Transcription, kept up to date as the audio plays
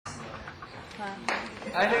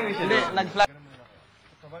I think we should. Hindi, nag-flag.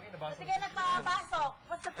 Sige, nagpapasok.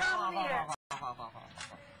 What's the problem here?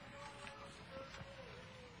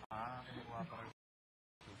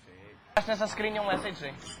 Flash na sa screen yung message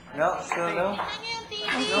eh. No, still no.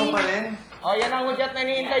 No pa rin. Oh, yan ang hudyat na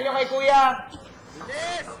hinihintay nyo kay Kuya.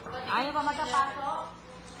 Ayaw pa magpapasok?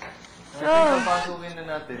 Go! Papasukin na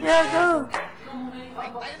natin. Yeah, go!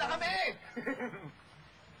 Tayo na kami!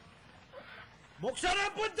 Buksan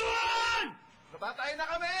ang puntuan! Natatay na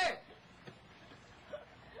kami!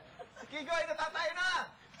 Si Kigo ay natatay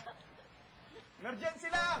na! Emergency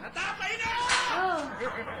lang! Natatay na!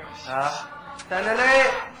 Ha? Sandali!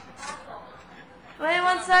 Wait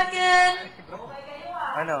 1 second!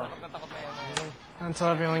 Ano?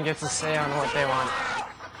 Until everyone gets a say on what they want.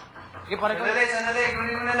 Sandali!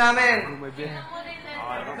 Kunin muna namin!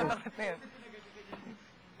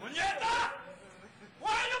 Munyeta!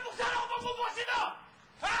 Huwag niyo buksan ako pagbubusin na!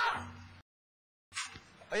 Ha?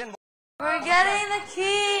 Ayun. We're getting the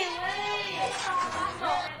key!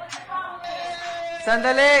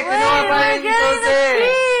 Sandali! Wait, Kinuha pa we're yung getting the susi!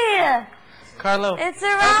 key! Carlo. It's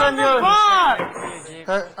around the box!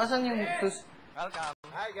 Asan yung susi? Welcome.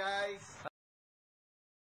 Hi, guys.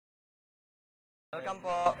 Welcome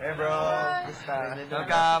po. Hey, bro. Gusta.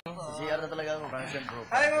 Welcome. CR na talaga ako.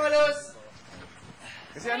 Hi, mga malos!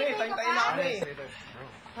 Kasi ano eh, tayo-tayo na kami.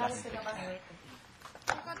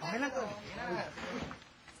 Okay lang to.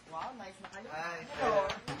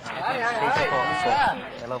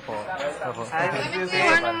 Hello po. Hi, Miss Beauty.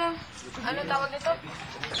 Yung ano mo? Ano tawag nito?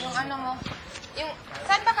 Yung ano mo? Yung,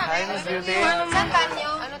 saan ba kami? Hi, Miss Beauty. Saan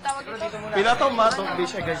kanyo? Ano tawag nito? Pila to, ma? Don't be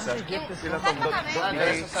shy, guys. Yung, saan ba kami?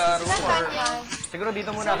 Sa room Saan or... kanyo? Siguro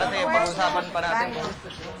dito muna kasi pag-usapan pa natin kung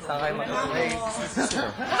saan kayo matutulay.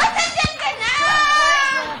 Matandyan ka na!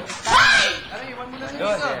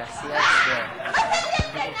 Yun, yes.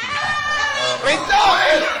 Wait, no!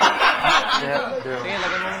 Sige,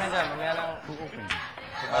 lagyan mo muna dyan. Mamaya lang.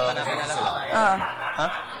 Ipata natin na lang. Ha?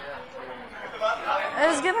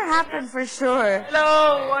 It's gonna happen for sure.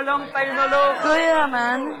 Hello! Walang time na lo! Kuya,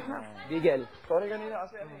 man. Bigel. Sorry kanina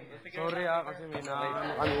kasi ano eh. Sorry kasi may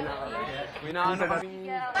naano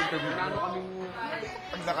kaming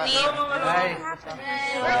Hi.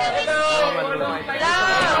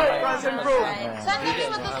 Present proof. Saan kami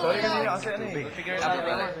matutulog? Sorry kanina kasi ano eh. Figure it out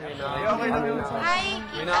later. Okay lang yun. Hi,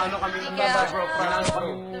 may naano kaming ano?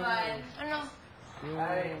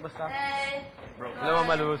 basta. Hello,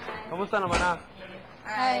 Mama Luz. Kamusta naman ah?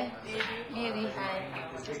 Hi. Giri.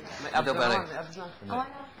 May abs na naman.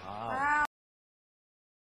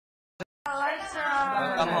 Lights are on.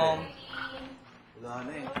 Welcome home. Wala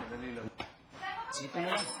na eh. Dali lang. Sito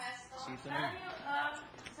na lang. Sito na lang.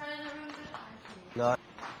 Wala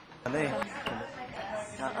na eh.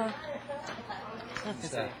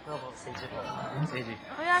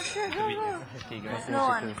 Oh yeah, sure, go, go. No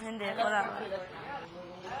one. Hindi, wala.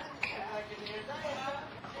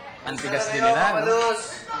 Ang tigas din nila, no?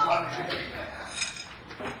 Malos!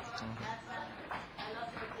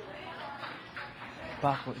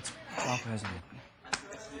 Paco has it.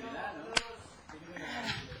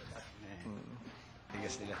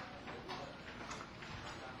 Tigas nila.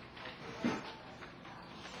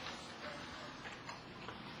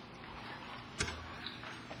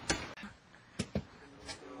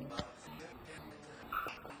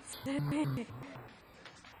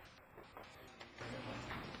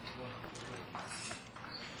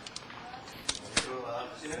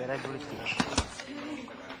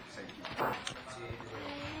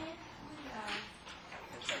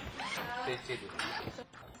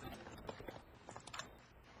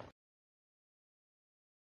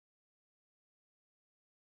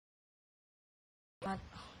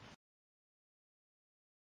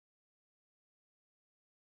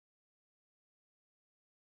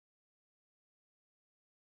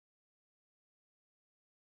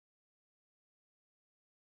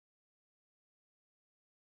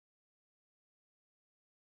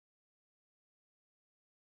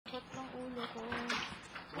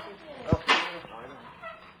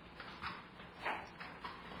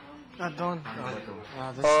 Doon.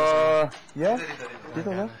 Yeah?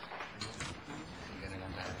 Dito na?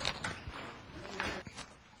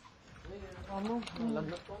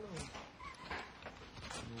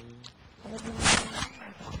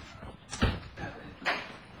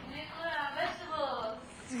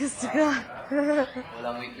 Gusto ka.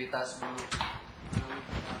 Walang weekly task mo.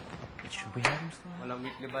 Walang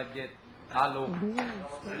weekly budget. Halo.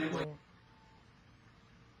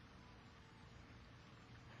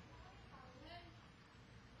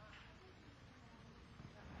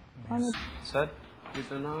 Set?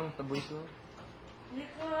 Dito na, sa boys na. Hindi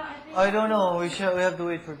ko, I think I don't know. We have to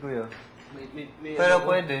wait for Kuya. Pero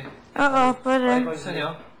pwede. Oo, pwede. Gusto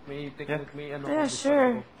niyo? May technique, may ano. Yeah,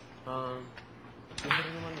 sure. Hindi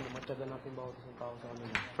rin naman, matyaga natin bawat isang tao sa amin.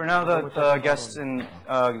 For now, the guests in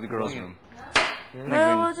the girls' room.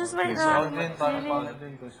 No, we'll just wait now.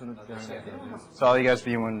 So all you guys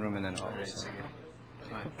be in one room and then all.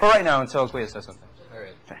 For right now, until Kuya says something.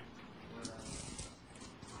 Alright. Okay.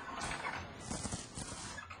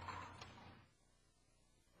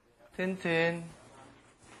 Tintin.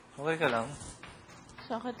 Okay ka lang?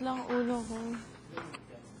 Sakit lang ulo ko.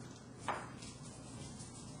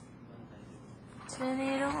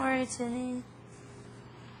 Tinny, don't worry, Tinny.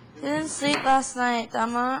 Didn't sleep last night,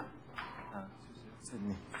 tama?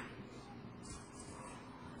 Sydney.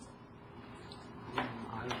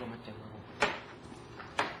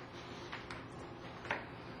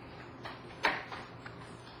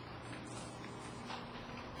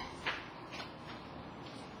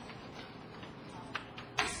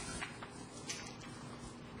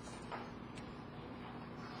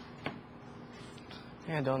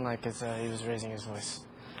 Yeah, I don't like is he was raising his voice.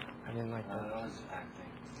 I didn't like that.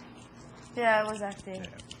 Yeah, I was acting.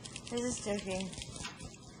 I was just joking.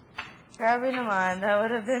 Grabe naman, that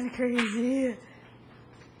would have been crazy.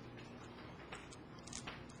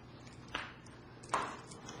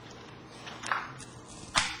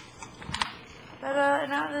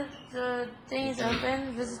 But now that the thing is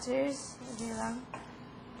open, visitors, okay lang.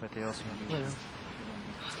 But they also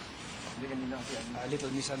A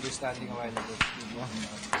little misunderstanding a while ago.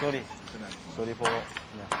 Sorry. Sorry po.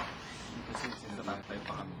 Kasi tayo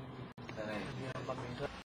pa kami.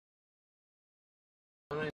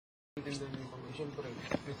 Siyempre,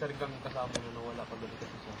 may sarili kami kasama na nawala pag ganito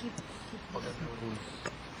sa pag-rules.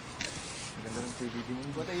 Maganda ng PBB.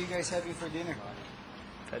 What are you guys having for dinner?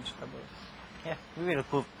 Vegetables. Yeah, we will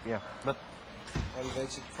cook. Yeah, but All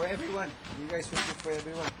vegetables. For everyone. You guys will cook for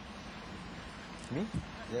everyone. me?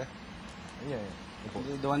 Yeah. Yeah.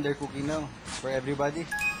 The one they're cooking now. For everybody.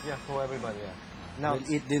 Yeah, for everybody. Yeah. Now,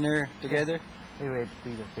 we'll eat dinner together. Wait,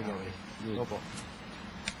 together. Good. Opo.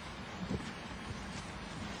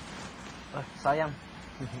 Sayang.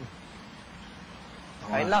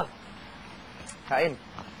 Kain lang. Kain.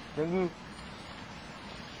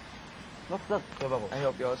 What's that? I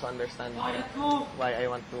hope you also understand why I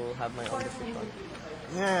want to have my own decision.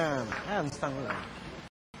 Yeah, I understand.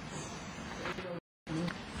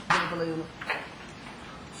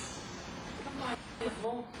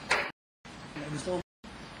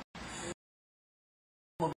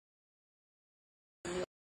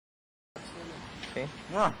 Okay?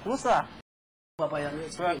 Kumusta?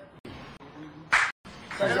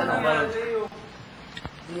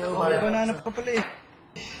 Banana pa pala eh.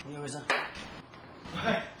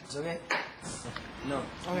 It's okay? No.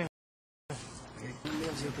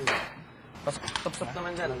 Stop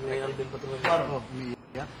naman dyan. May albin pa tuloy.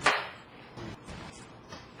 Yeah.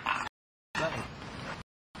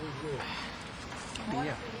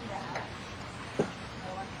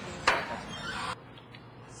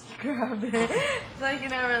 Grabe. It's like you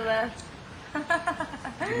never left.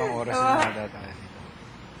 Ibang oras na nada tayo.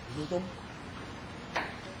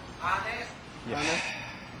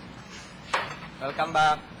 Welcome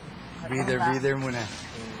back. Breather muna.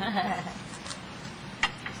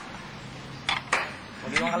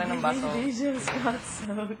 Mag-iwan ka lang ng baso. They just got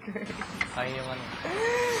so great. Kain yung ano.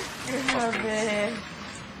 Grabe.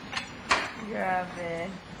 Grabe.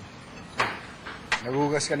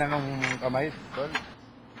 Nagugas ka na ng kamay, Tol?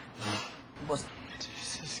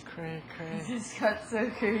 Jesus Christ. They just got so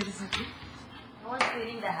crazy. No one's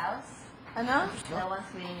cleaning the house? Ano? No one's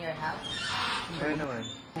cleaning your house? Ayun naman.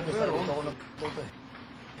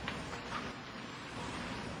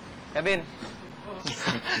 Kevin.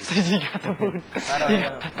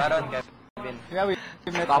 Paron, Kevin. Yeah, we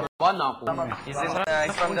met. Tapan ako. Is this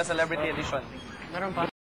from the celebrity edition? Meron pa.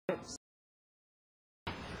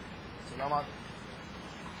 Salamat.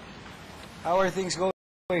 How are things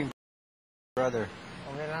going, brother?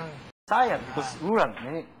 Okay lang. Sayang, because urang.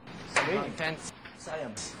 Tense.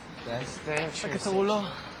 Thanks. Sakit sa ulo.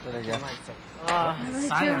 Talaga.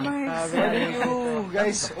 Sayang. Why did you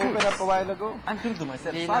guys open up a while ago? I'm doing to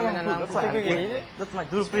myself. Hindi namin alam That's kung why that's my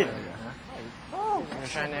girlfriend. I'm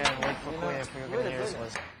trying to wait for Kuya if you're gonna hear his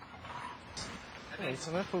voice. Hey,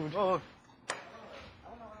 some my food.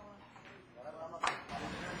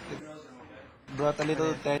 Brought a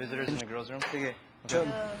little Visitors in the girls' room. Sige. John,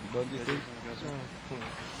 don't you think?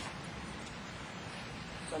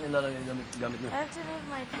 I have to move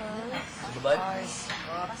my clothes.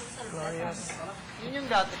 Glorious. Yun yung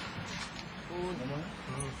dati.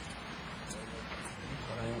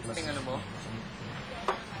 Ano mo?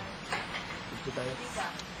 Ito tayo.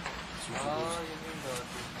 Ah, yun yung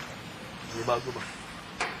dati. May bago ba?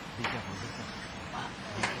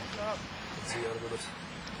 CR ko dos.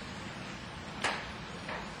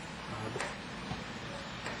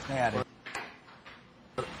 Nangyari.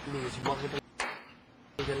 Hindi, si bakit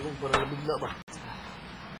ang parang nabigla ba?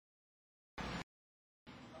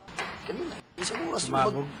 Kanina, isang oras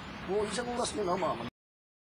yun. Oo, isang oras yun, mama.